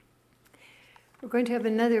We're going to have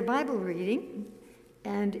another Bible reading,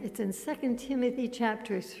 and it's in 2 Timothy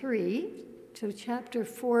chapter 3 to chapter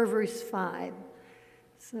 4, verse 5.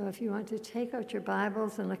 So if you want to take out your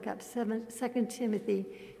Bibles and look up 2 Timothy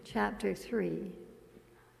chapter 3.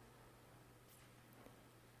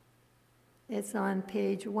 It's on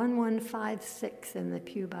page 1156 in the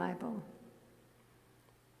Pew Bible.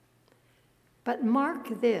 But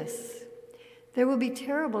mark this, there will be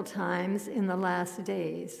terrible times in the last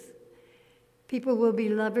days. People will be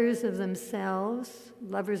lovers of themselves,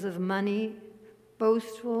 lovers of money,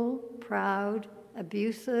 boastful, proud,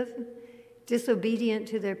 abusive, disobedient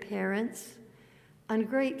to their parents,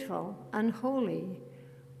 ungrateful, unholy,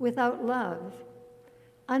 without love,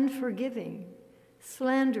 unforgiving,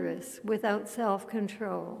 slanderous, without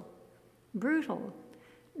self-control, brutal,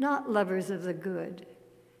 not lovers of the good,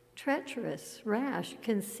 treacherous, rash,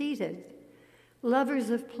 conceited, lovers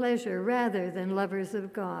of pleasure rather than lovers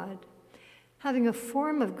of God, having a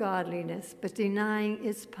form of godliness but denying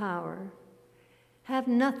its power. Have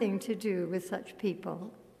nothing to do with such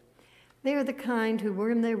people. They are the kind who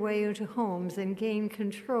worm their way into homes and gain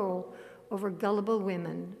control over gullible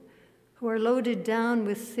women, who are loaded down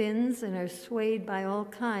with sins and are swayed by all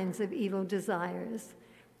kinds of evil desires,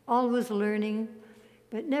 always learning,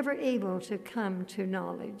 but never able to come to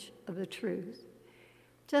knowledge of the truth.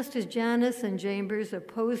 Just as Jannes and Jambres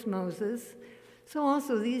opposed Moses, so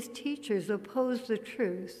also these teachers oppose the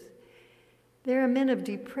truth. They are men of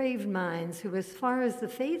depraved minds who, as far as the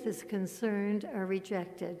faith is concerned, are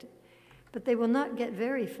rejected. But they will not get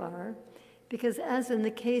very far, because as in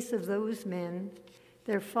the case of those men,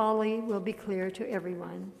 their folly will be clear to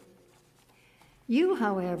everyone. You,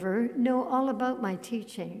 however, know all about my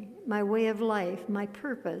teaching, my way of life, my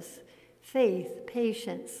purpose, faith,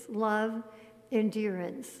 patience, love,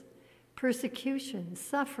 endurance, persecution,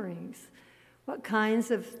 sufferings, what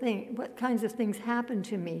kinds of things happened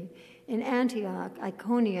to me in Antioch,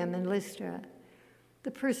 Iconium, and Lystra,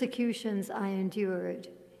 the persecutions I endured.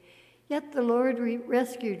 Yet the Lord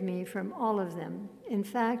rescued me from all of them. In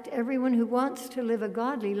fact, everyone who wants to live a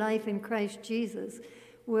godly life in Christ Jesus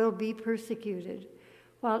will be persecuted,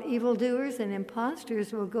 while evildoers and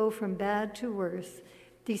impostors will go from bad to worse,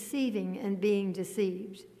 deceiving and being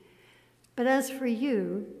deceived. But as for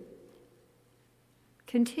you,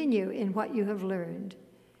 continue in what you have learned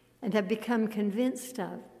and have become convinced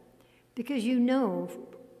of, because you know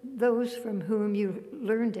those from whom you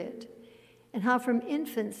learned it, and how from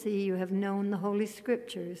infancy you have known the Holy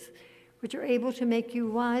Scriptures, which are able to make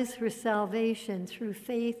you wise for salvation through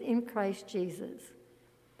faith in Christ Jesus.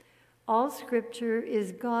 All Scripture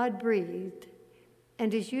is God-breathed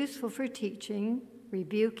and is useful for teaching,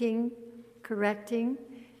 rebuking, correcting,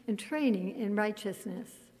 and training in righteousness,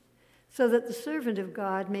 so that the servant of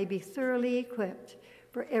God may be thoroughly equipped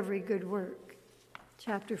for every good work.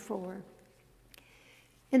 Chapter 4.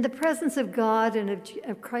 In the presence of God and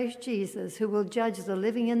of Christ Jesus, who will judge the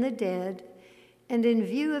living and the dead, and in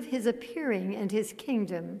view of his appearing and his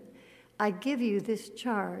kingdom, I give you this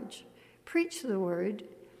charge. Preach the word.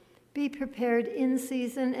 Be prepared in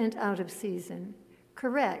season and out of season.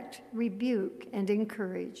 Correct, rebuke, and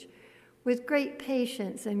encourage, with great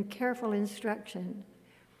patience and careful instruction.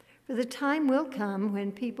 For the time will come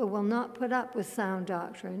when people will not put up with sound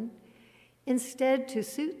doctrine. Instead, to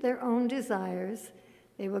suit their own desires,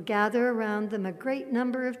 they will gather around them a great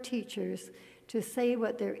number of teachers to say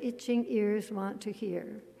what their itching ears want to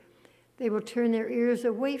hear. They will turn their ears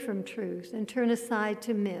away from truth and turn aside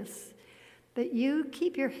to myths. But you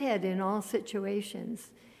keep your head in all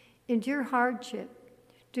situations. Endure hardship.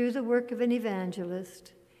 Do the work of an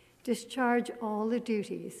evangelist. Discharge all the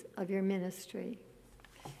duties of your ministry.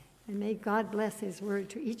 And may God bless his word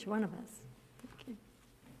to each one of us.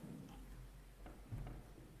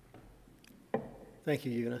 Thank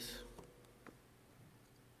you, Eunice.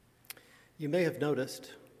 You may have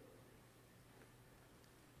noticed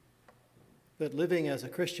that living as a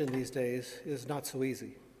Christian these days is not so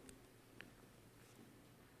easy.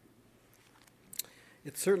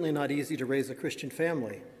 It's certainly not easy to raise a Christian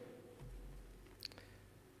family,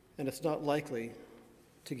 and it's not likely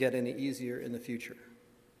to get any easier in the future.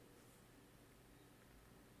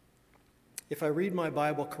 If I read my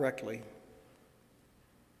Bible correctly,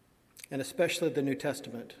 and especially the New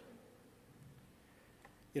Testament,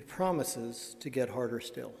 it promises to get harder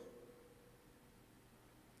still.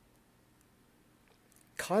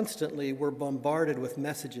 Constantly, we're bombarded with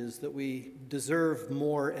messages that we deserve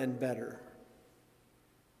more and better.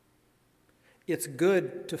 It's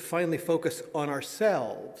good to finally focus on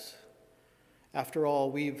ourselves. After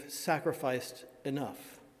all, we've sacrificed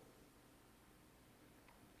enough.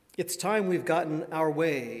 It's time we've gotten our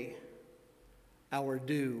way our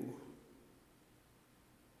due.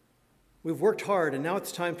 We've worked hard, and now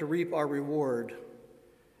it's time to reap our reward,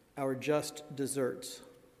 our just deserts.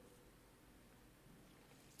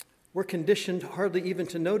 We're conditioned hardly even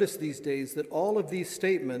to notice these days that all of these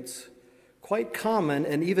statements, quite common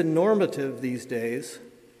and even normative these days,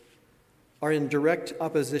 are in direct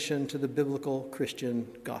opposition to the biblical Christian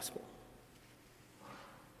gospel.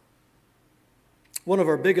 One of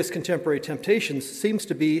our biggest contemporary temptations seems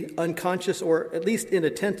to be unconscious or at least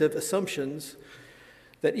inattentive assumptions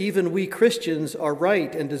that even we Christians are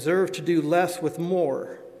right and deserve to do less with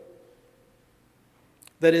more.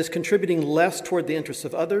 That is, contributing less toward the interests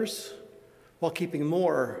of others while keeping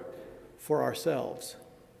more for ourselves.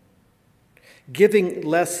 Giving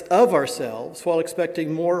less of ourselves while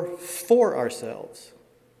expecting more for ourselves.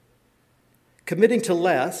 Committing to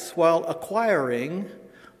less while acquiring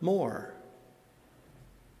more.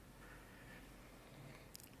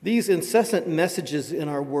 These incessant messages in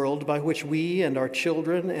our world by which we and our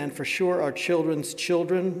children, and for sure our children's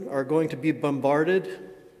children, are going to be bombarded,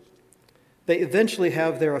 they eventually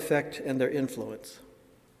have their effect and their influence.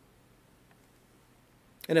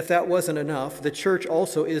 And if that wasn't enough, the church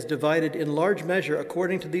also is divided in large measure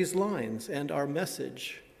according to these lines, and our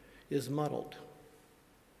message is muddled.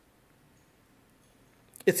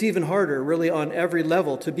 It's even harder, really, on every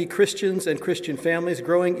level, to be Christians and Christian families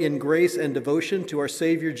growing in grace and devotion to our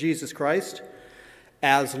Savior Jesus Christ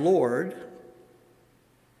as Lord,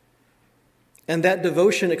 and that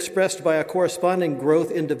devotion expressed by a corresponding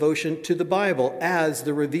growth in devotion to the Bible as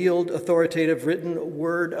the revealed, authoritative, written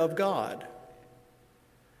Word of God.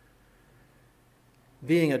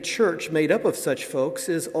 Being a church made up of such folks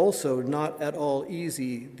is also not at all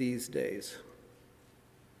easy these days.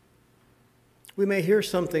 We may hear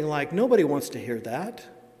something like, nobody wants to hear that.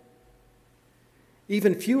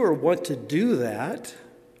 Even fewer want to do that,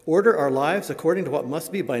 order our lives according to what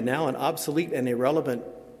must be by now an obsolete and irrelevant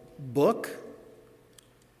book.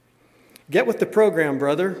 Get with the program,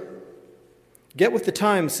 brother. Get with the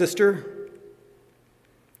times, sister.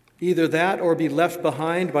 Either that or be left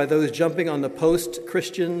behind by those jumping on the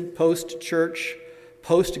post-Christian, post-church,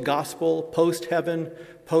 post-gospel, post-heaven,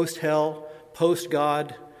 post-hell,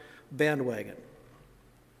 post-God bandwagon.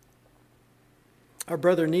 Our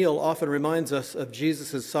brother Neil often reminds us of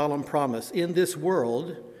Jesus' solemn promise, in this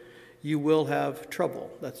world you will have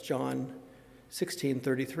trouble. That's John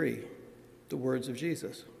 16:33, the words of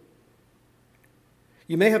Jesus.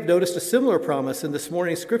 You may have noticed a similar promise in this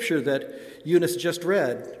morning's scripture that Eunice just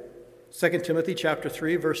read, 2 Timothy chapter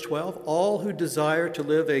 3, verse 12. All who desire to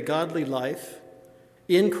live a godly life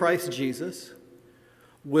in Christ Jesus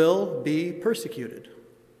will be persecuted.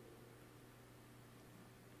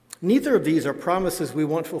 Neither of these are promises we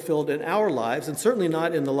want fulfilled in our lives, and certainly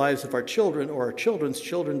not in the lives of our children or our children's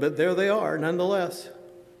children, but there they are nonetheless.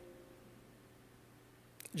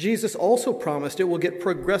 Jesus also promised it will get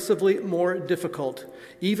progressively more difficult,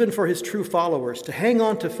 even for his true followers, to hang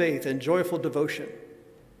on to faith and joyful devotion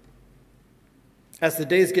as the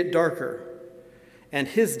days get darker and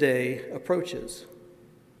his day approaches.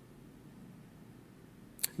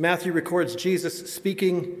 Matthew records Jesus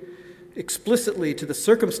speaking explicitly to the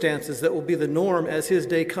circumstances that will be the norm as his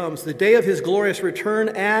day comes, the day of his glorious return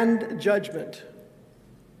and judgment.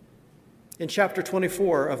 In chapter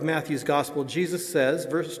 24 of Matthew's Gospel, Jesus says,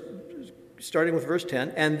 starting with verse 10,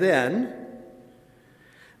 and then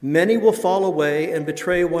many will fall away and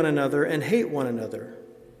betray one another and hate one another.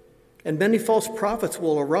 And many false prophets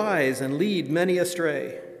will arise and lead many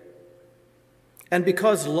astray. And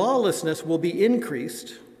because lawlessness will be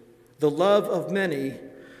increased, the love of many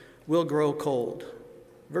will grow cold.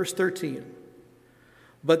 Verse 13,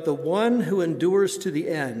 but the one who endures to the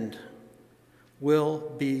end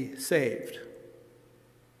will be saved.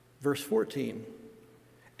 Verse 14,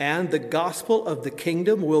 and the gospel of the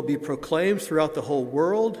kingdom will be proclaimed throughout the whole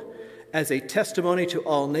world as a testimony to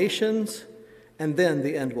all nations, and then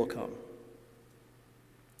the end will come.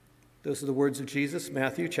 Those are the words of Jesus,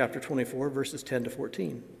 Matthew chapter 24, verses 10 to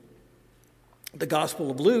 14. The Gospel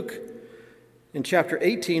of Luke, in chapter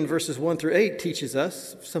 18, verses 1 through 8, teaches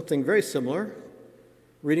us something very similar.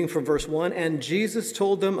 Reading from verse 1, and Jesus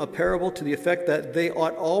told them a parable to the effect that they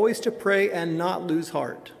ought always to pray and not lose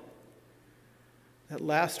heart. That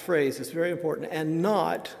last phrase is very important, and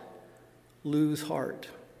not lose heart.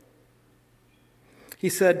 He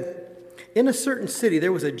said, in a certain city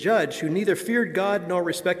there was a judge who neither feared God nor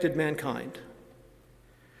respected mankind.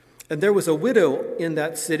 And there was a widow in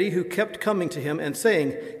that city who kept coming to him and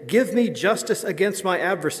saying, give me justice against my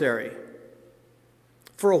adversary.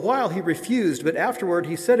 For a while he refused, but afterward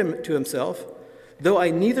he said to himself, though I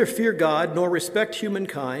neither fear God nor respect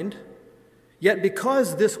humankind, Yet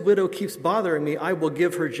because this widow keeps bothering me, I will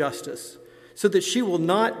give her justice, so that she will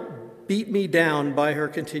not beat me down by her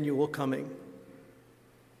continual coming."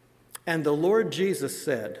 And the Lord Jesus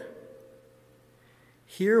said,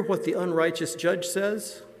 "Hear what the unrighteous judge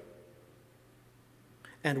says?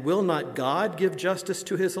 And will not God give justice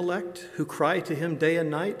to his elect, who cry to him day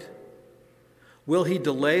and night? Will he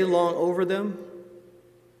delay long over them?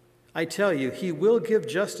 I tell you, he will give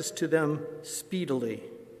justice to them speedily.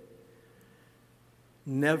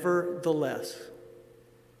 Nevertheless,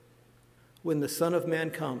 when the Son of Man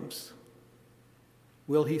comes,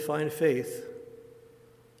 will he find faith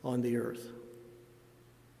on the earth?"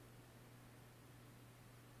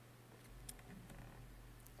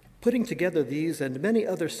 Putting together these and many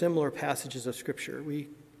other similar passages of Scripture,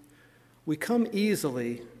 we come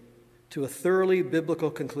easily to a thoroughly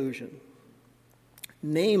biblical conclusion,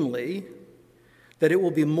 namely, that it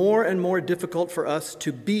will be more and more difficult for us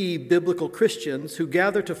to be biblical Christians who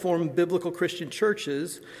gather to form biblical Christian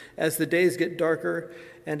churches as the days get darker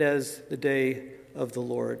and as the day of the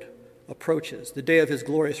Lord approaches, the day of his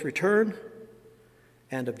glorious return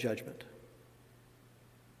and of judgment.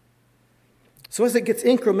 So as it gets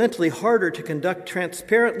incrementally harder to conduct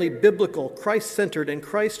transparently biblical, Christ-centered, and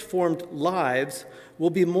Christ-formed lives, we'll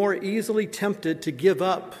be more easily tempted to give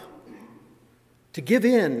up, to give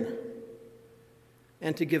in,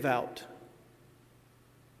 and to give out.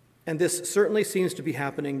 And this certainly seems to be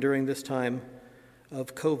happening during this time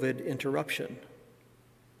of COVID interruption.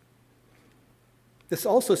 This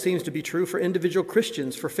also seems to be true for individual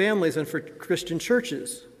Christians, for families, and for Christian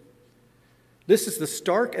churches. This is the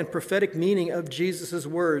stark and prophetic meaning of Jesus'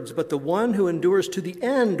 words, "But the one who endures to the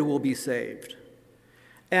end will be saved.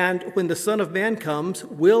 And when the Son of Man comes,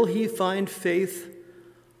 will he find faith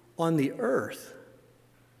on the earth?"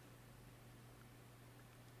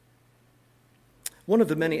 One of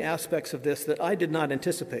the many aspects of this that I did not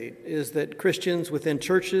anticipate is that Christians within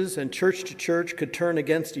churches and church to church could turn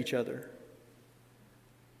against each other.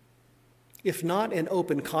 If not in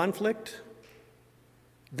open conflict,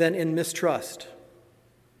 then in mistrust,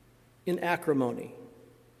 in acrimony,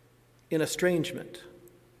 in estrangement,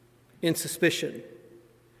 in suspicion,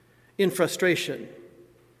 in frustration,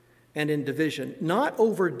 and in division, not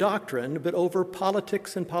over doctrine, but over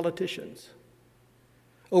politics and politicians,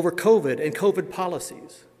 over COVID and COVID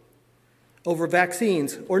policies, over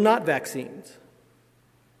vaccines or not vaccines.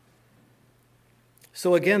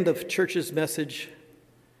 So again, the church's message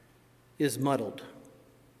is muddled.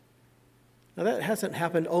 Now, that hasn't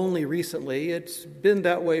happened only recently. It's been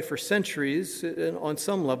that way for centuries on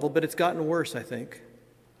some level, but it's gotten worse, I think.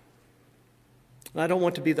 And I don't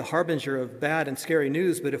want to be the harbinger of bad and scary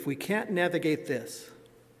news, but if we can't navigate this,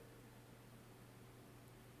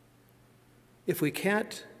 if we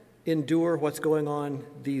can't endure what's going on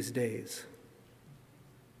these days,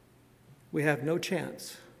 we have no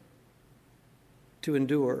chance to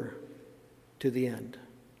endure to the end.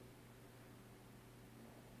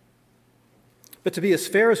 But to be as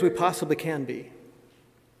fair as we possibly can be,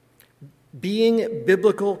 being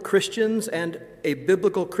biblical Christians and a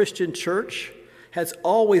biblical Christian church has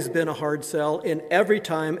always been a hard sell in every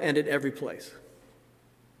time and in every place.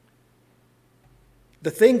 The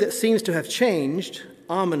thing that seems to have changed,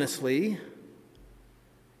 ominously,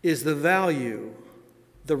 is the value,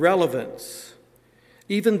 the relevance,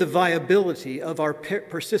 even the viability of our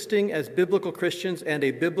persisting as biblical Christians and a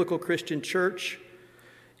biblical Christian church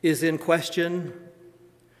is in question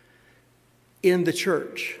in the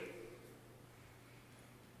church.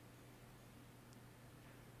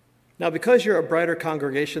 Now, because you're a brighter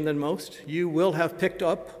congregation than most, you will have picked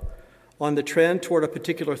up on the trend toward a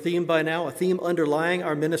particular theme by now, a theme underlying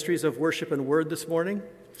our ministries of worship and word this morning.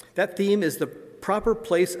 That theme is the proper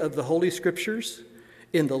place of the Holy Scriptures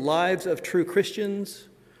in the lives of true Christians,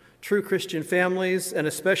 true Christian families, and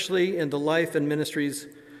especially in the life and ministries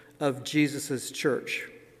of Jesus' church.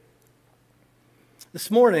 This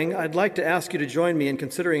morning, I'd like to ask you to join me in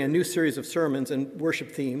considering a new series of sermons and worship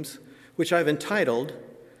themes, which I've entitled,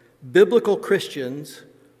 Biblical Christians,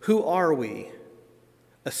 Who Are We?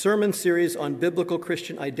 A sermon series on biblical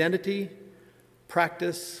Christian identity,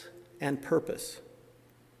 practice, and purpose.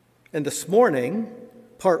 And this morning,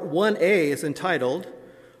 part 1A is entitled,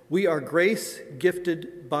 We Are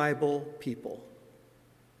Grace-Gifted Bible People.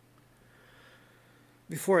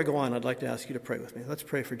 Before I go on, I'd like to ask you to pray with me. Let's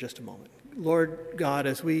pray for just a moment. Lord God,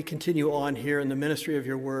 as we continue on here in the ministry of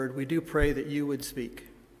your word, we do pray that you would speak.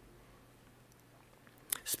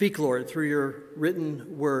 Speak, Lord, through your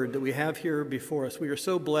written word that we have here before us. We are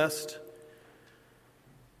so blessed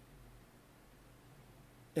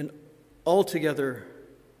and altogether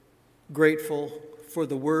grateful for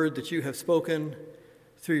the word that you have spoken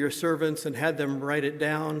through your servants and had them write it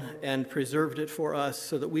down and preserved it for us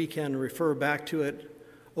so that we can refer back to it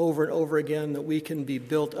over and over again, that we can be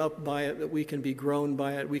built up by it, that we can be grown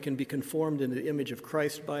by it, we can be conformed into the image of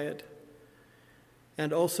Christ by it.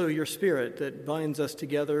 And also your Spirit that binds us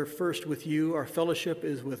together first with you. Our fellowship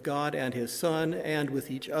is with God and his Son and with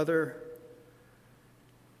each other.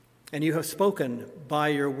 And you have spoken by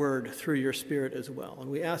your word through your Spirit as well. And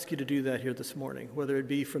we ask you to do that here this morning, whether it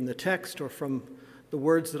be from the text or from the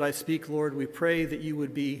words that I speak, Lord. We pray that you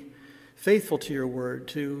would be faithful to your word,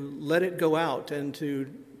 to let it go out and to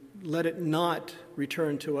let it not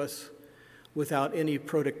return to us without any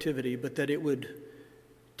productivity, but that it would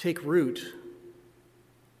take root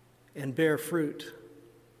and bear fruit,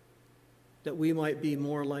 that we might be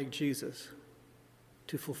more like Jesus,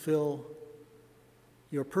 to fulfill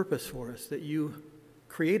your purpose for us, that you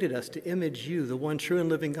created us to image you, the one true and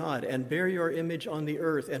living God, and bear your image on the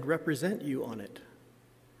earth and represent you on it.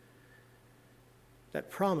 That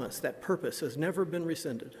promise, that purpose has never been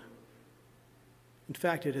rescinded. In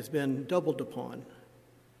fact, it has been doubled upon,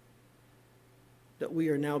 that we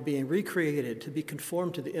are now being recreated to be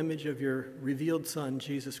conformed to the image of your revealed Son,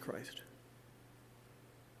 Jesus Christ.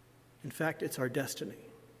 In fact, it's our destiny,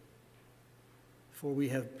 for we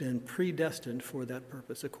have been predestined for that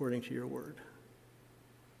purpose according to your word.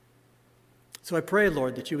 So I pray,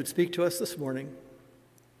 Lord, that you would speak to us this morning,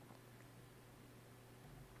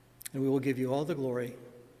 and we will give you all the glory.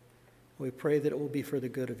 We pray that it will be for the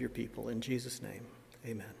good of your people. In Jesus' name,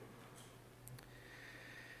 amen.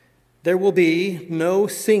 There will be no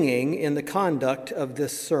singing in the conduct of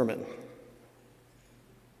this sermon.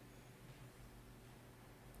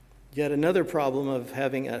 Yet another problem of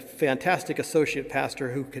having a fantastic associate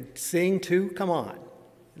pastor who could sing too. Come on,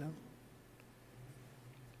 you know.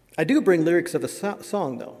 I do bring lyrics of a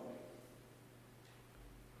song, though.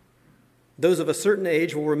 Those of a certain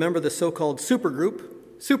age will remember the so-called supergroup,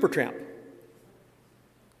 Supertramp.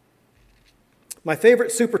 My favorite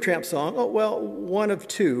Supertramp song, one of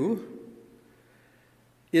two,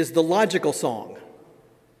 is the Logical Song.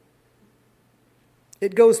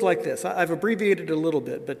 It goes like this. I've abbreviated it a little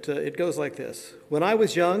bit, but it goes like this. When I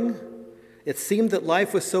was young, it seemed that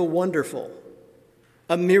life was so wonderful,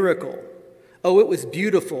 a miracle. Oh, it was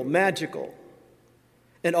beautiful, magical.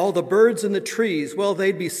 And all the birds in the trees, well,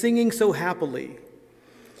 they'd be singing so happily,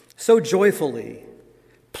 so joyfully,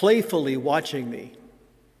 playfully watching me.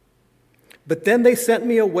 But then they sent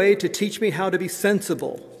me away to teach me how to be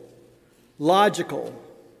sensible, logical,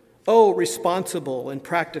 responsible and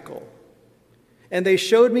practical. And they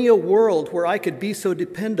showed me a world where I could be so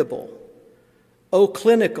dependable,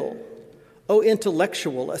 clinical,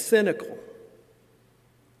 intellectual, cynical. And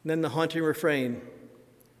then the haunting refrain,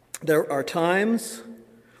 there are times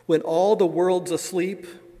when all the world's asleep,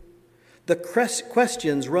 the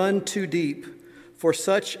questions run too deep for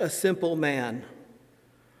such a simple man.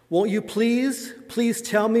 Won't you please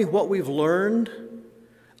tell me what we've learned?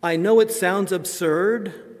 I know it sounds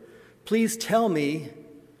absurd. Please tell me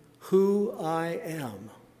who I am.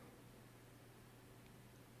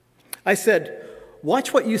 I said,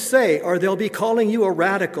 watch what you say, or they'll be calling you a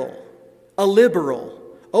radical, a liberal,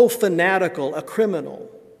 fanatical, a criminal.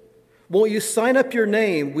 Won't you sign up your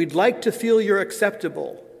name? We'd like to feel you're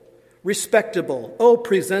acceptable, respectable,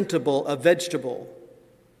 presentable, a vegetable.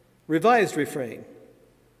 Revised refrain.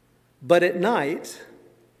 But at night,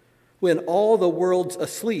 when all the world's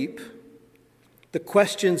asleep, the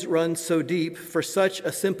questions run so deep for such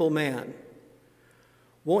a simple man.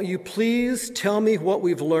 Won't you please tell me what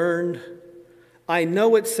we've learned? I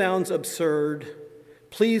know it sounds absurd.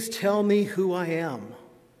 Please tell me who I am,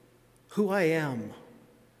 who I am,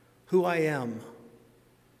 who I am,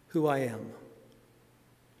 who I am.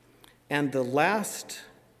 And the last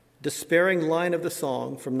despairing line of the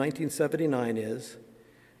song from 1979 is,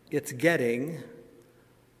 it's getting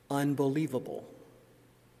unbelievable.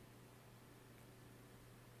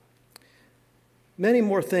 Many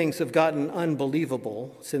more things have gotten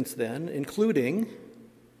unbelievable since then, including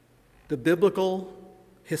the biblical,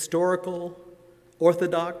 historical,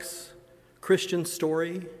 orthodox Christian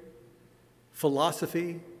story,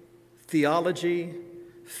 philosophy, theology,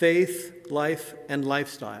 faith, life, and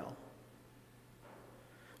lifestyle.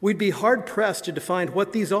 We'd be hard-pressed to define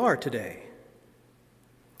what these are today,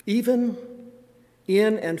 even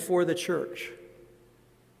in and for the church.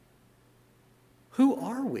 Who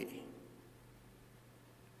are we?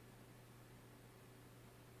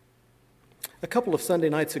 A couple of Sunday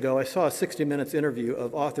nights ago, I saw a 60 Minutes interview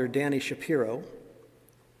of author Dani Shapiro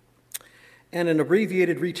and an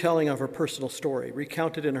abbreviated retelling of her personal story,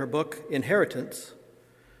 recounted in her book, Inheritance,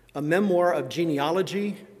 a memoir of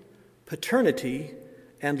genealogy, paternity,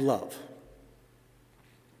 and love.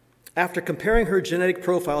 After comparing her genetic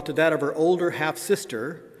profile to that of her older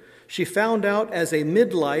half-sister, she found out as a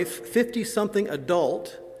midlife, 50-something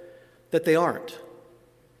adult that they aren't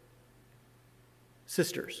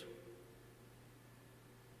sisters.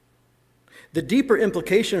 The deeper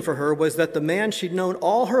implication for her was that the man she'd known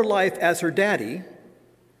all her life as her daddy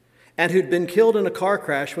and who'd been killed in a car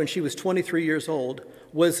crash when she was 23 years old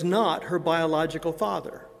was not her biological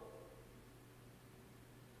father.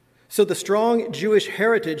 So the strong Jewish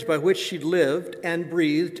heritage by which she'd lived and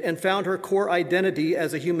breathed and found her core identity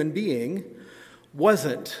as a human being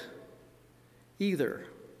wasn't either.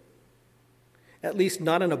 At least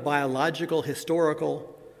not in a biological,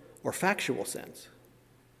 historical, or factual sense.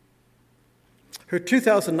 Her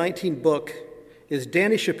 2019 book is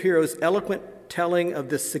Dani Shapiro's eloquent telling of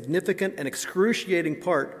this significant and excruciating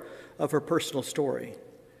part of her personal story,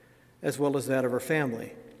 as well as that of her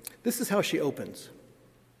family. This is how she opens.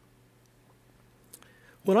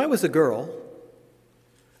 When I was a girl,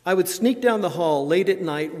 I would sneak down the hall late at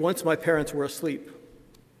night once my parents were asleep.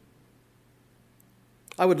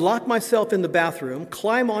 I would lock myself in the bathroom,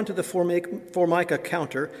 climb onto the Formica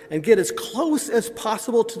counter, and get as close as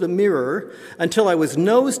possible to the mirror until I was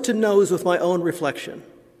nose to nose with my own reflection.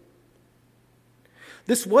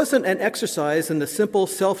 This wasn't an exercise in the simple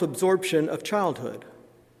self-absorption of childhood.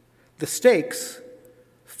 The stakes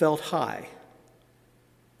felt high.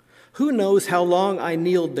 Who knows how long I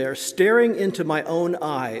kneeled there, staring into my own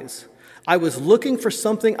eyes. I was looking for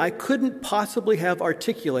something I couldn't possibly have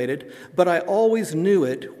articulated, but I always knew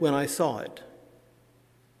it when I saw it.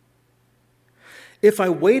 If I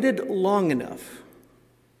waited long enough,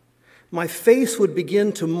 my face would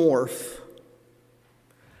begin to morph.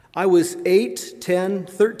 I was 8, 10,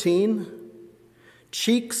 13.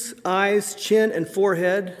 Cheeks, eyes, chin, and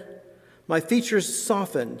forehead. My features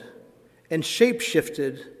softened and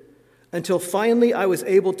shape-shifted until finally I was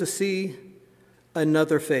able to see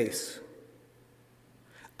another face.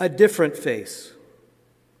 A different face.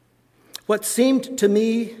 What seemed to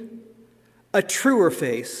me a truer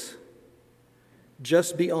face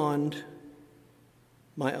just beyond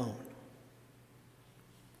my own.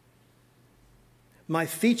 My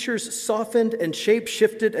features softened and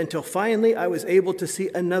shape-shifted until finally I was able to see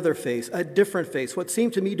another face, a different face, what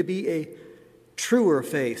seemed to me to be a truer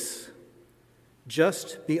face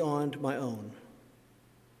just beyond my own.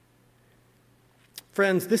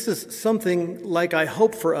 Friends, this is something like I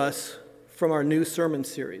hope for us from our new sermon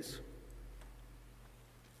series.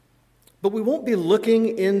 But we won't be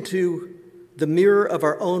looking into the mirror of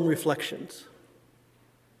our own reflections.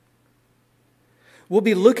 We'll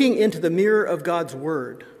be looking into the mirror of God's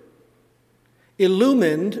Word,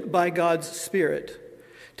 illumined by God's Spirit,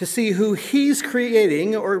 to see who He's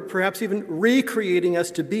creating, or perhaps even recreating us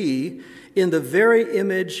to be, in the very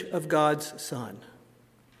image of God's Son.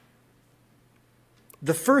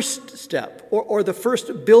 The first step, or the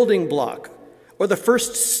first building block, or the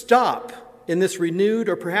first stop in this renewed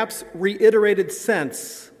or perhaps reiterated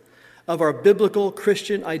sense of our biblical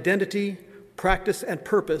Christian identity, practice, and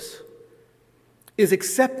purpose is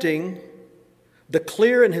accepting the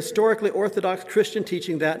clear and historically orthodox Christian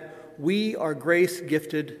teaching that we are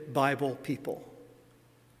grace-gifted Bible people.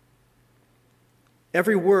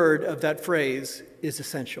 Every word of that phrase is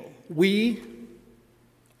essential. We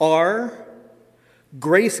are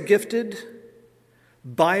grace-gifted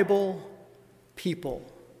Bible people.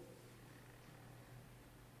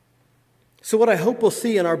 So what I hope we'll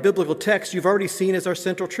see in our biblical text, you've already seen as our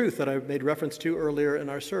central truth that I made reference to earlier in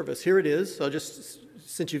our service. Here it is.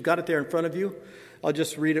 Since you've got it there in front of you, I'll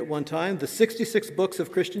just read it one time. The 66 books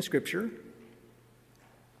of Christian Scripture,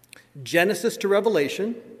 Genesis to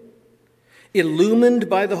Revelation, illumined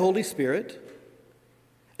by the Holy Spirit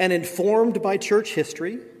and informed by church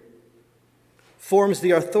history, forms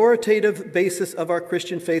the authoritative basis of our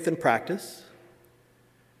Christian faith and practice.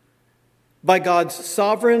 By God's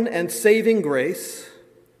sovereign and saving grace,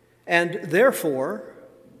 and therefore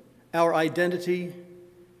our identity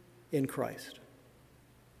in Christ.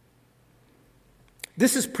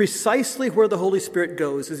 This is precisely where the Holy Spirit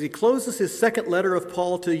goes as he closes his second letter of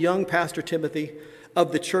Paul to young Pastor Timothy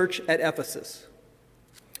of the church at Ephesus.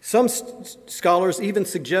 Some scholars even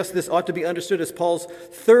suggest this ought to be understood as Paul's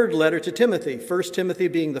third letter to Timothy, 1 Timothy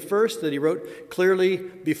being the first that he wrote clearly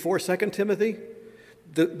before 2 Timothy.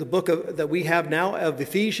 The book that we have now of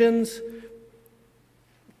Ephesians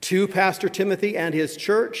to Pastor Timothy and his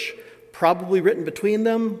church, probably written between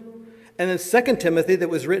them. And then 2 Timothy that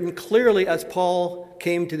was written clearly as Paul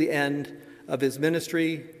came to the end of his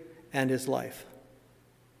ministry and his life.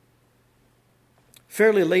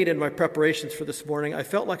 Fairly late in my preparations for this morning, I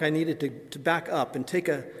felt like I needed to back up and take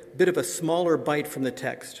a bit of a smaller bite from the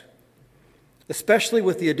text, especially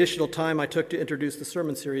with the additional time I took to introduce the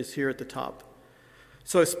sermon series here at the top.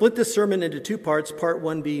 So I split this sermon into two parts, part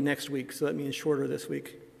 1B next week, so that means shorter this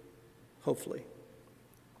week, hopefully.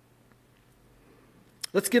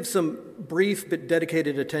 Let's give some brief but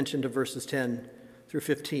dedicated attention to verses 10 through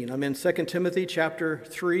 15. I'm in 2 Timothy chapter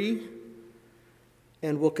 3,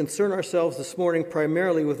 and we'll concern ourselves this morning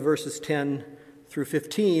primarily with verses 10 through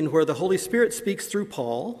 15, where the Holy Spirit speaks through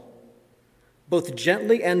Paul, both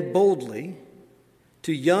gently and boldly,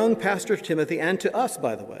 to young Pastor Timothy and to us,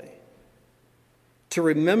 by the way, to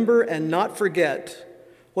remember and not forget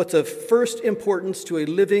what's of first importance to a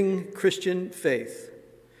living Christian faith,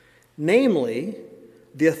 namely,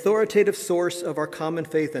 the authoritative source of our common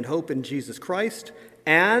faith and hope in Jesus Christ,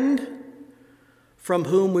 and from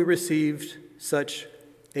whom we received such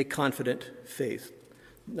a confident faith.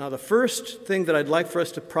 Now, the first thing that I'd like for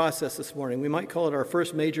us to process this morning, we might call it our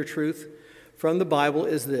first major truth from the Bible,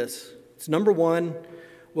 is this. It's number one.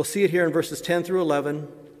 We'll see it here in verses 10 through 11.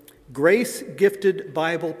 Grace-gifted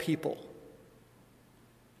Bible people.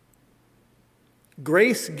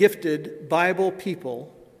 Grace-gifted Bible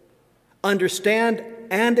people understand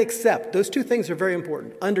and accept. Those two things are very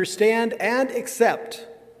important. Understand and accept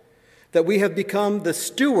that we have become the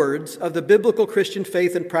stewards of the biblical Christian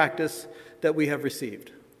faith and practice that we have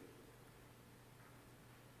received.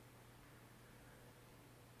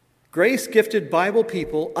 Grace-gifted Bible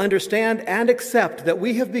people understand and accept that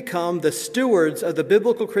we have become the stewards of the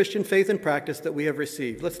biblical Christian faith and practice that we have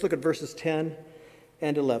received. Let's look at verses 10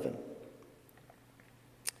 and 11.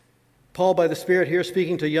 Paul, by the Spirit, here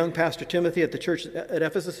speaking to young Pastor Timothy at the church at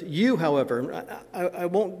Ephesus. You, however, I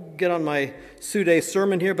won't get on my Sude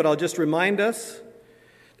sermon here, but I'll just remind us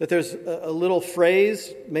that there's a little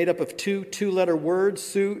phrase made up of two-letter words,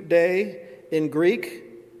 Sude, in Greek,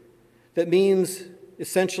 that means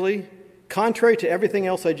essentially contrary to everything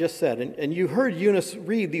else I just said. And you heard Eunice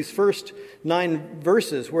read these first 9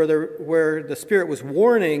 verses where the Spirit was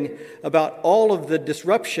warning about all of the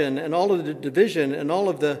disruption and all of the division and all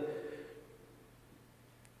of the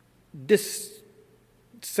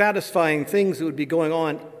dissatisfying things that would be going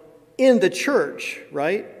on in the church,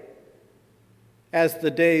 right, as the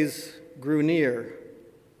days grew near.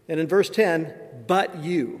 And in verse 10, but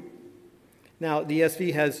you. Now, the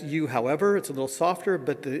ESV has you, however. It's a little softer,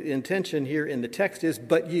 but the intention here in the text is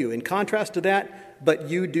but you. In contrast to that, but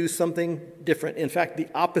you do something different. In fact, the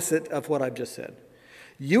opposite of what I've just said.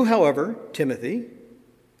 You, however, Timothy,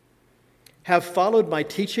 have followed my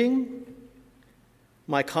teaching,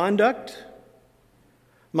 my conduct,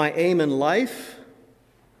 my aim in life,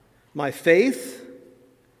 my faith,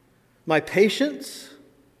 my patience,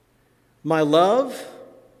 my love,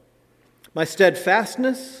 my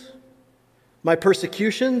steadfastness, my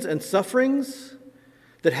persecutions and sufferings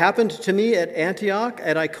that happened to me at Antioch,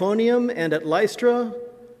 at Iconium, and at Lystra,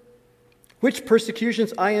 which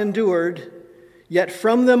persecutions I endured, yet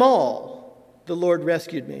from them all the Lord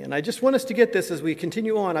rescued me. And I just want us to get this as we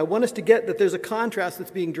continue on. I want us to get that there's a contrast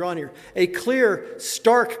that's being drawn here, a clear,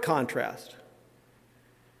 stark contrast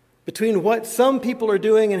between what some people are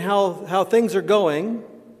doing and how things are going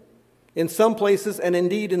in some places and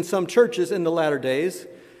indeed in some churches in the latter days.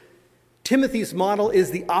 Timothy's model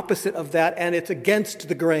is the opposite of that, and it's against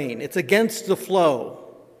the grain. It's against the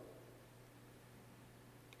flow.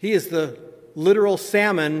 He is the literal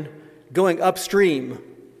salmon going upstream,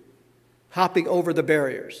 hopping over the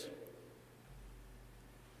barriers.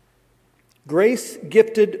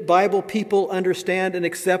 Grace-gifted Bible people understand and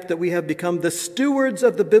accept that we have become the stewards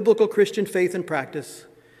of the biblical Christian faith and practice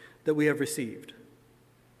that we have received.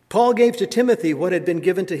 Paul gave to Timothy what had been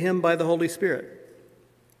given to him by the Holy Spirit.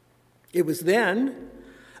 It was then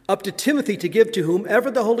up to Timothy to give to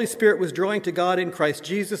whomever the Holy Spirit was drawing to God in Christ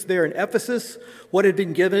Jesus there in Ephesus what had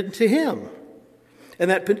been given to him.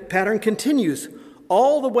 And that pattern continues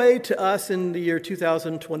all the way to us in the year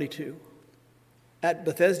 2022 at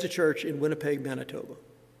Bethesda Church in Winnipeg, Manitoba.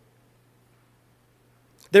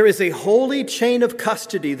 There is a holy chain of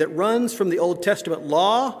custody that runs from the Old Testament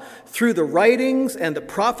law through the writings and the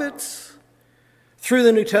prophets, through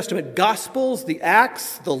the New Testament Gospels, the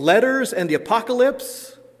Acts, the letters, and the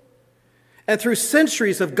Apocalypse, and through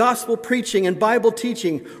centuries of gospel preaching and Bible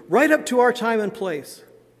teaching right up to our time and place.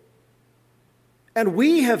 And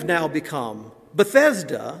we have now become,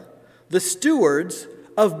 Bethesda, the stewards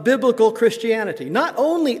of biblical Christianity. Not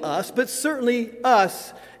only us, but certainly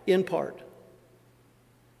us in part.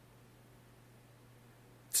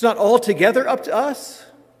 It's not altogether up to us,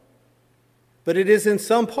 but it is in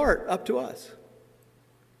some part up to us.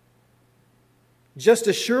 just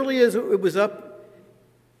as surely as it was up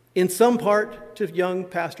in some part to young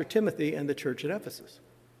Pastor Timothy and the church at Ephesus.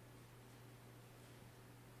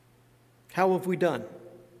 How have we done?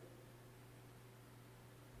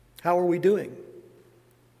 How are we doing?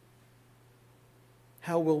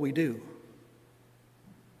 How will we do?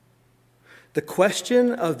 The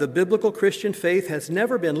question of the biblical Christian faith has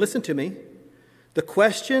never been, listen to me, the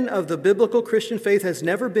question of the biblical Christian faith has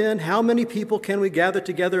never been, how many people can we gather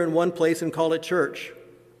together in one place and call it church?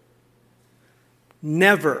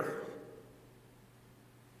 Never.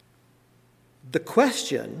 The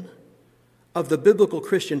question of the biblical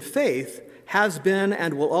Christian faith has been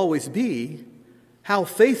and will always be, how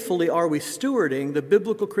faithfully are we stewarding the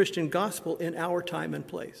biblical Christian gospel in our time and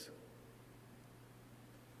place?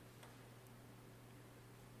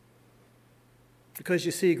 Because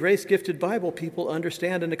you see, grace-gifted Bible people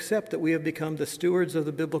understand and accept that we have become the stewards of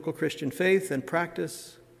the biblical Christian faith and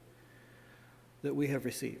practice that we have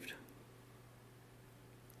received.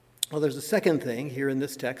 Well, there's a second thing here in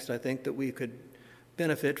this text, I think, that we could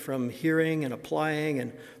benefit from hearing and applying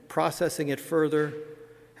and processing it further.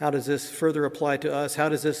 How does this further apply to us? How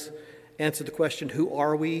does this answer the question, who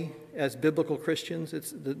are we as biblical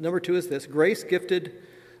Christians? Number two is this: grace-gifted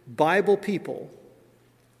Bible people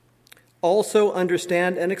also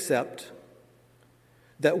understand and accept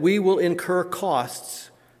that we will incur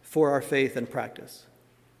costs for our faith and practice.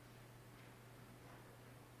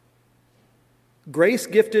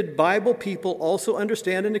 Grace-gifted Bible people also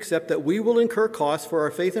understand and accept that we will incur costs for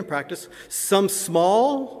our faith and practice, some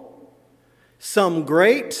small, some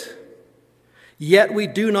great, yet we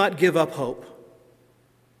do not give up hope.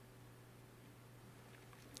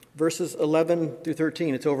 Verses 11 through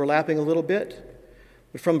 13, it's overlapping a little bit.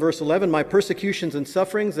 But from verse 11, my persecutions and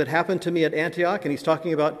sufferings that happened to me at Antioch, and he's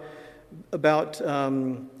talking about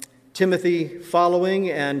Timothy following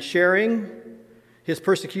and sharing his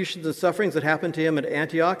persecutions and sufferings that happened to him at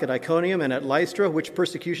Antioch, at Iconium, and at Lystra, which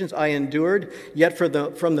persecutions I endured, yet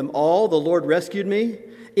from them all the Lord rescued me.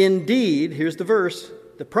 Indeed, here's the verse,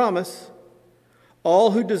 the promise,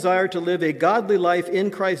 all who desire to live a godly life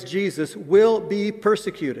in Christ Jesus will be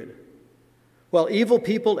persecuted, while evil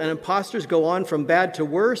people and impostors go on from bad to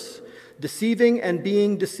worse, deceiving and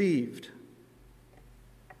being deceived.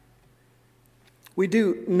 We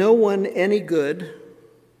do no one any good,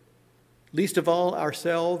 least of all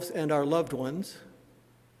ourselves and our loved ones,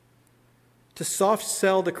 to soft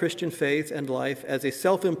sell the Christian faith and life as a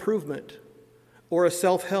self-improvement or a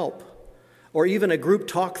self-help or even a group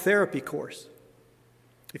talk therapy course.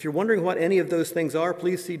 If you're wondering what any of those things are,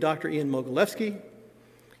 please see Dr. Ian Mogilewski,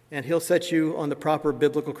 and he'll set you on the proper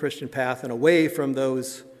biblical Christian path and away from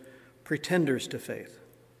those pretenders to faith.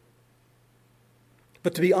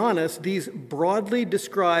 But to be honest, these broadly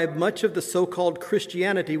describe much of the so-called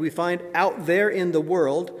Christianity we find out there in the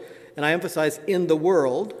world, and I emphasize in the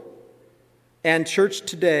world, and church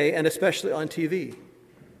today, and especially on TV.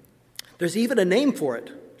 There's even a name for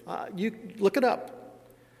it. You look it up.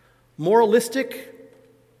 Moralistic,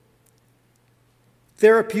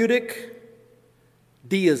 therapeutic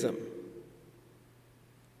deism.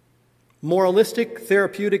 Moralistic,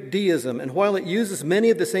 therapeutic deism. And while it uses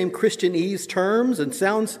many of the same Christianese terms and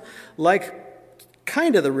sounds like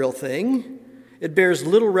kind of the real thing, it bears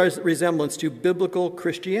little resemblance to biblical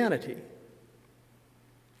Christianity.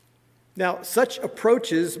 Now, such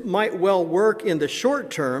approaches might well work in the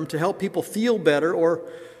short term to help people feel better or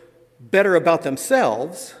better about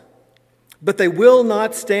themselves, but they will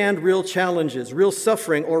not stand real challenges, real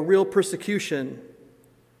suffering, or real persecution,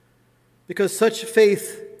 because such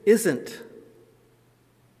faith isn't.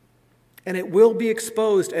 And it will be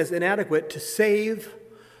exposed as inadequate to save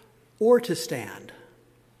or to stand.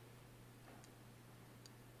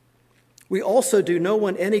 We also do no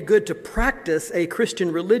one any good to practice a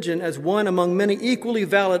Christian religion as one among many equally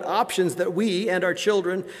valid options that we and our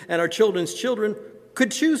children and our children's children could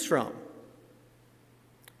choose from.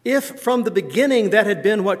 If from the beginning that had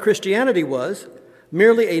been what Christianity was,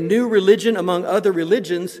 merely a new religion among other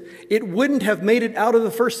religions, it wouldn't have made it out of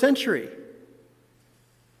the first century.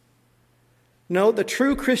 No, the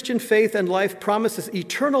true Christian faith and life promises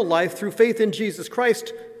eternal life through faith in Jesus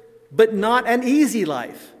Christ, but not an easy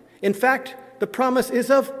life. In fact, the promise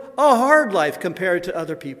is of a hard life compared to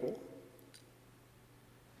other people.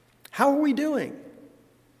 How are we doing?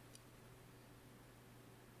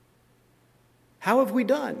 How have we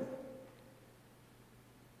done?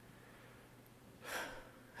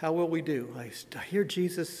 How will we do? I hear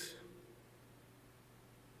Jesus.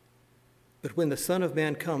 But when the Son of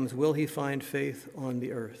Man comes, will he find faith on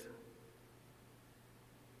the earth?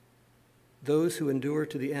 Those who endure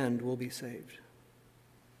to the end will be saved.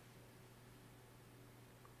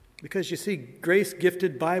 Because you see,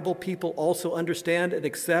 grace-gifted Bible people also understand and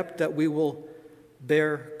accept that we will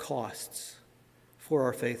bear costs for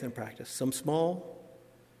our faith and practice. Some small,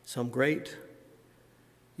 some great,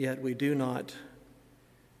 yet we do not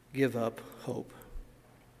give up hope.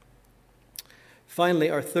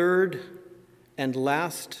 Finally, our third and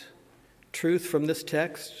last truth from this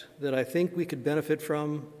text that I think we could benefit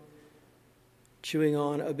from chewing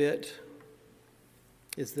on a bit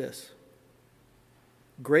is this.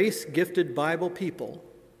 Grace-gifted Bible people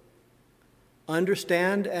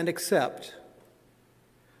understand and accept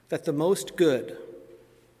that the most good,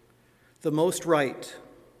 the most right,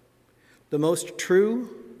 the most true,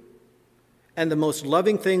 and the most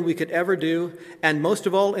loving thing we could ever do, and most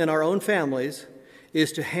of all in our own families,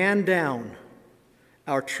 is to hand down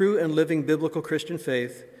our true and living biblical Christian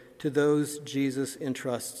faith to those Jesus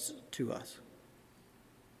entrusts to us.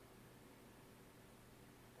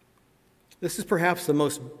 This is perhaps the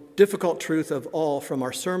most difficult truth of all from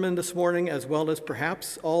our sermon this morning, as well as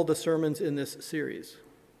perhaps all the sermons in this series.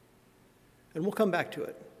 And we'll come back to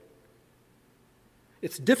it.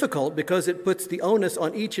 It's difficult because it puts the onus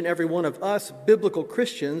on each and every one of us biblical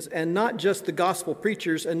Christians, and not just the gospel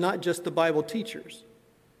preachers and not just the Bible teachers.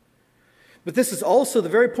 But this is also the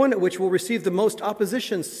very point at which we'll receive the most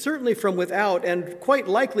opposition, certainly from without and quite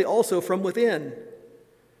likely also from within.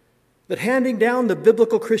 That handing down the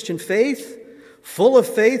biblical Christian faith, full of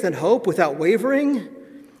faith and hope without wavering,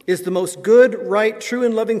 is the most good, right, true,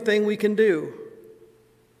 and loving thing we can do.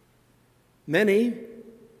 Many,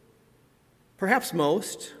 perhaps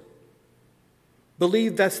most,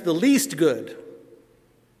 believe that's the least good,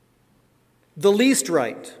 the least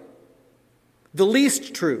right, the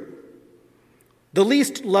least true, the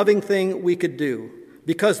least loving thing we could do.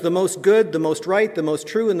 Because the most good, the most right, the most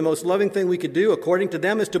true, and the most loving thing we could do, according to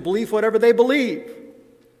them, is to believe whatever they believe.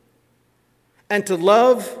 And to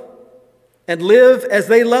love and live as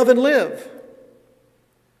they love and live.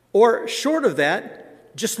 Or, short of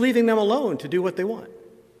that, just leaving them alone to do what they want.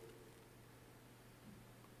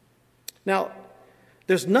 Now,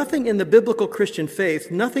 there's nothing in the biblical Christian faith,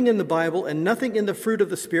 nothing in the Bible, and nothing in the fruit of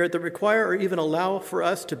the Spirit that require or even allow for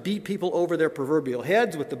us to beat people over their proverbial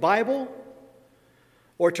heads with the Bible,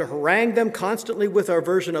 or to harangue them constantly with our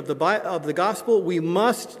version of the gospel. We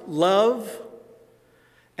must love,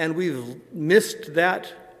 and we've missed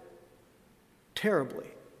that terribly.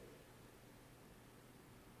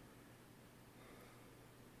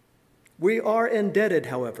 We are indebted,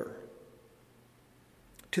 however,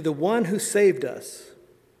 to the one who saved us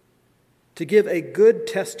to give a good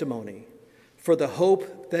testimony for the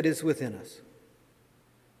hope that is within us.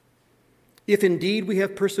 If indeed we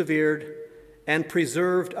have persevered and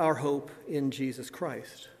preserved our hope in Jesus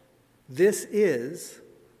Christ. This is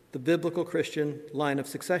the biblical Christian line of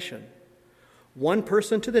succession. One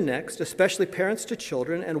person to the next, especially parents to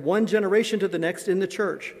children, and one generation to the next in the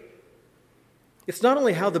church. It's not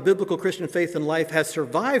only how the biblical Christian faith and life has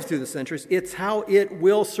survived through the centuries, it's how it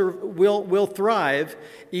will thrive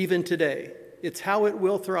even today. It's how it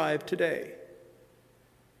will thrive today.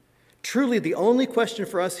 Truly, the only question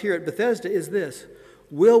for us here at Bethesda is this: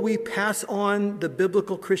 will we pass on the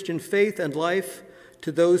biblical Christian faith and life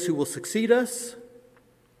to those who will succeed us?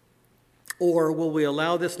 Or will we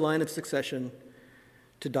allow this line of succession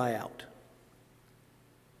to die out?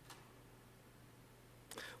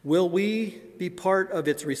 Will we be part of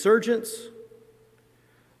its resurgence?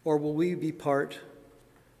 Or will we be part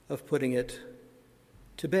of putting it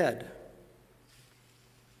to bed?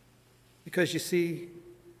 Because you see,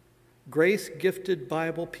 grace-gifted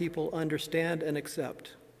Bible people understand and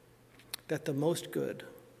accept that the most good,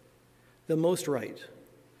 the most right,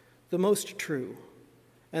 the most true,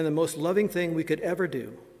 and the most loving thing we could ever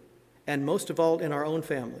do, and most of all in our own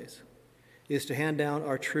families, is to hand down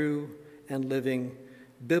our true and living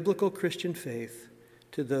biblical Christian faith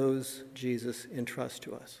to those Jesus entrusts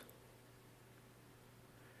to us.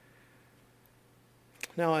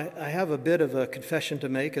 Now, I have a bit of a confession to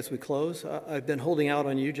make as we close. I've been holding out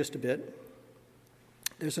on you just a bit.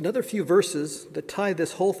 There's another few verses that tie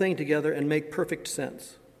this whole thing together and make perfect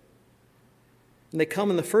sense. And they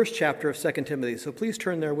come in the first chapter of 2 Timothy. So please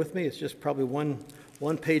turn there with me. It's just probably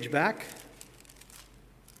one page back.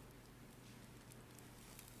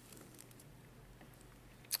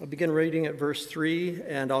 I'll begin reading at verse 3,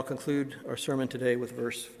 and I'll conclude our sermon today with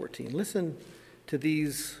verse 14. Listen to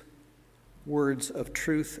these words of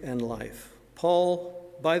truth and life.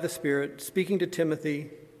 Paul, by the Spirit, speaking to Timothy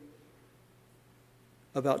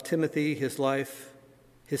about Timothy, his life,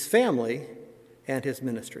 his family, and his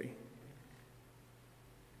ministry.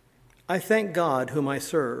 I thank God whom I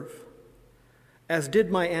serve, as did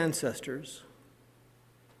my ancestors,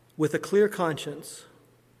 with a clear conscience,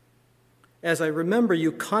 as I remember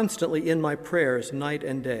you constantly in my prayers night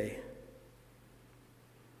and day.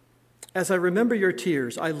 As I remember your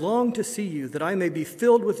tears, I long to see you that I may be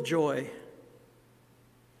filled with joy.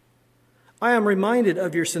 I am reminded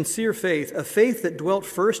of your sincere faith, a faith that dwelt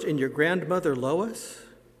first in your grandmother Lois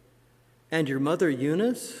and your mother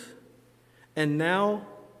Eunice, and now,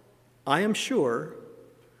 I am sure,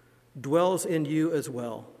 dwells in you as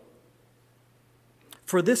well.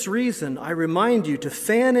 For this reason, I remind you to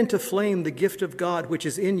fan into flame the gift of God which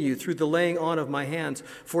is in you through the laying on of my hands.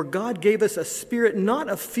 For God gave us a spirit not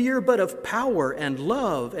of fear, but of power and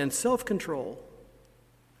love and self-control.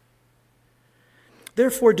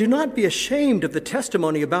 Therefore, do not be ashamed of the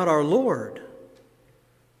testimony about our Lord,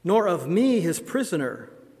 nor of me, his prisoner,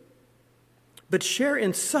 but share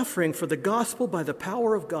in suffering for the gospel by the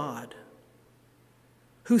power of God,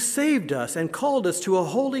 who saved us and called us to a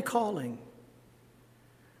holy calling,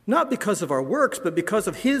 not because of our works, but because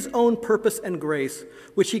of his own purpose and grace,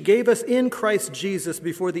 which he gave us in Christ Jesus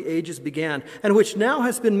before the ages began, and which now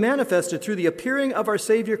has been manifested through the appearing of our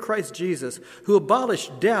Savior Christ Jesus, who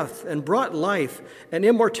abolished death and brought life and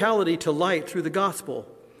immortality to light through the gospel,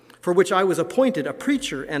 for which I was appointed a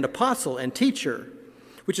preacher and apostle and teacher,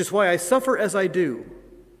 which is why I suffer as I do.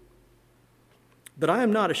 But I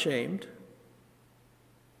am not ashamed,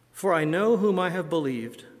 for I know whom I have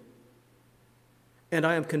believed, and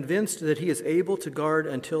I am convinced that he is able to guard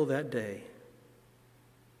until that day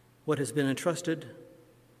what has been entrusted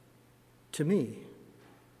to me.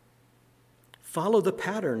 Follow the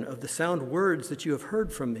pattern of the sound words that you have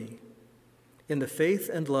heard from me in the faith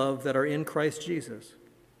and love that are in Christ Jesus.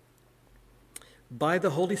 By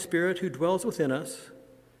the Holy Spirit who dwells within us,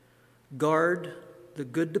 guard the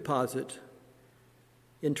good deposit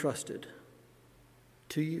entrusted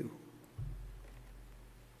to you,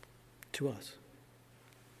 to us.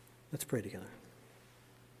 Let's pray together.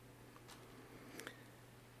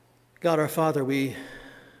 God our Father, we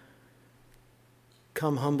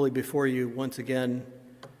come humbly before you once again,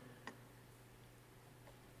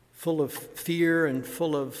 full of fear and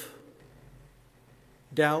full of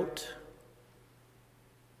doubt,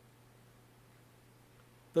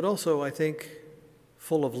 but also, I think,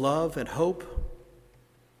 full of love and hope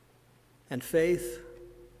and faith.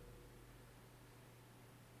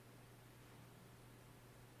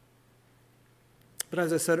 But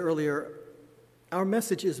as I said earlier, our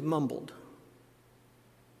message is mumbled.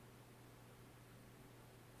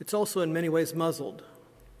 It's also in many ways muzzled.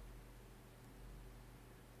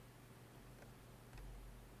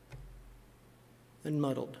 And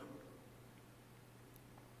muddled.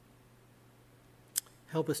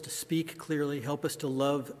 Help us to speak clearly. Help us to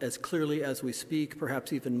love as clearly as we speak,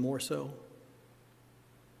 perhaps even more so.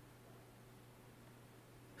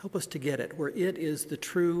 Help us to get it, where it is the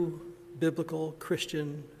true biblical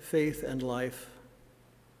Christian faith and life,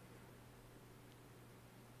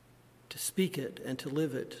 to speak it and to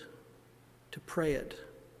live it, to pray it,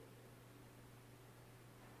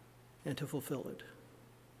 and to fulfill it.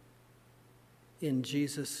 In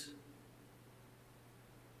Jesus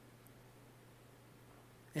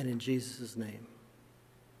and in Jesus' name.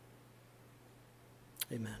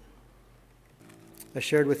 Amen. I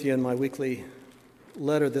shared with you in my weekly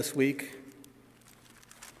letter this week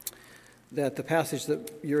that the passage that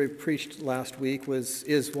Yuri preached last week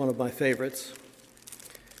is one of my favorites.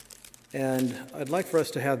 And I'd like for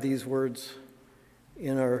us to have these words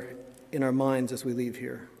in our minds as we leave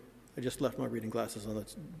here. I just left my reading glasses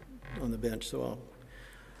on the bench, so I'll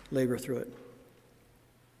labor through it.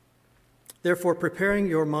 Therefore, preparing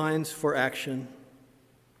your minds for action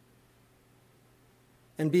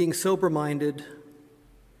and being sober-minded,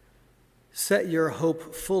 set your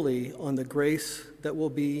hope fully on the grace that will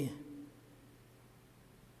be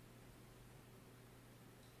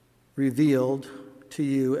revealed to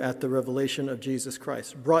you at the revelation of Jesus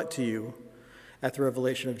Christ, brought to you at the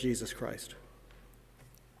revelation of Jesus Christ.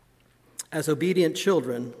 As obedient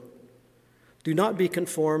children, do not be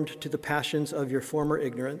conformed to the passions of your former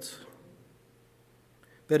ignorance,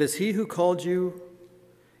 but as he who called you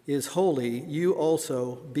is holy, you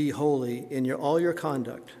also be holy in all your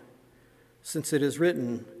conduct, since it is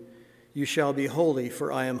written, "You shall be holy, for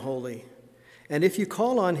I am holy." And if you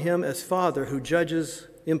call on him as Father who judges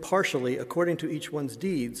impartially according to each one's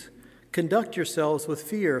deeds, conduct yourselves with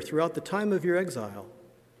fear throughout the time of your exile,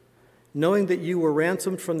 knowing that you were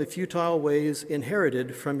ransomed from the futile ways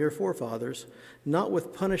inherited from your forefathers, not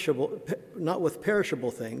with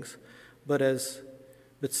perishable things, but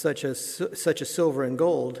such as silver and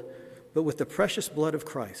gold, but with the precious blood of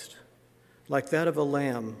Christ, like that of a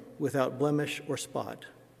lamb without blemish or spot.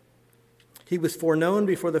 He was foreknown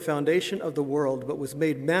before the foundation of the world, but was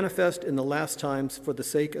made manifest in the last times for the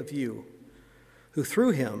sake of you, who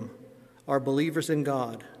through him are believers in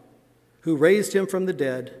God, who raised him from the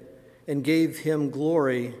dead and gave him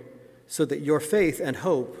glory, so that your faith and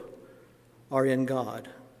hope are in God.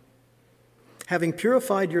 Having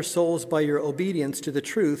purified your souls by your obedience to the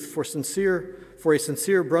truth for a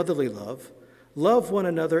sincere brotherly love, love one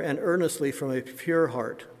another and earnestly from a pure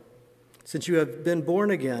heart, since you have been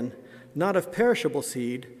born again, not of perishable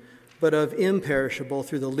seed, but of imperishable,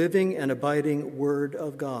 through the living and abiding word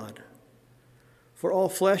of God. For all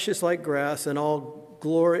flesh is like grass, and all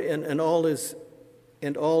glory and all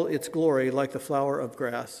its glory like the flower of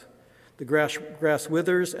grass. The grass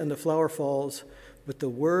withers and the flower falls, but the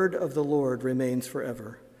word of the Lord remains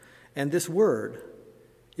forever. And this word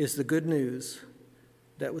is the good news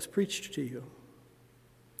that was preached to you.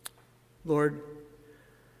 Lord,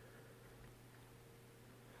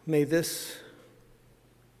 may this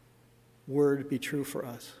word be true for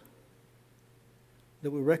us, that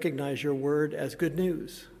we recognize your word as good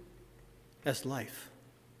news, as life,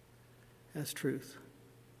 as truth.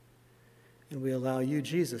 And we allow you,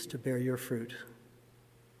 Jesus, to bear your fruit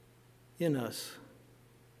in us,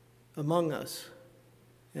 among us,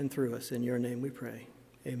 and through us. In your name we pray.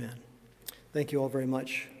 Amen. Thank you all very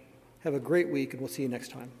much. Have a great week, and we'll see you next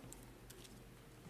time.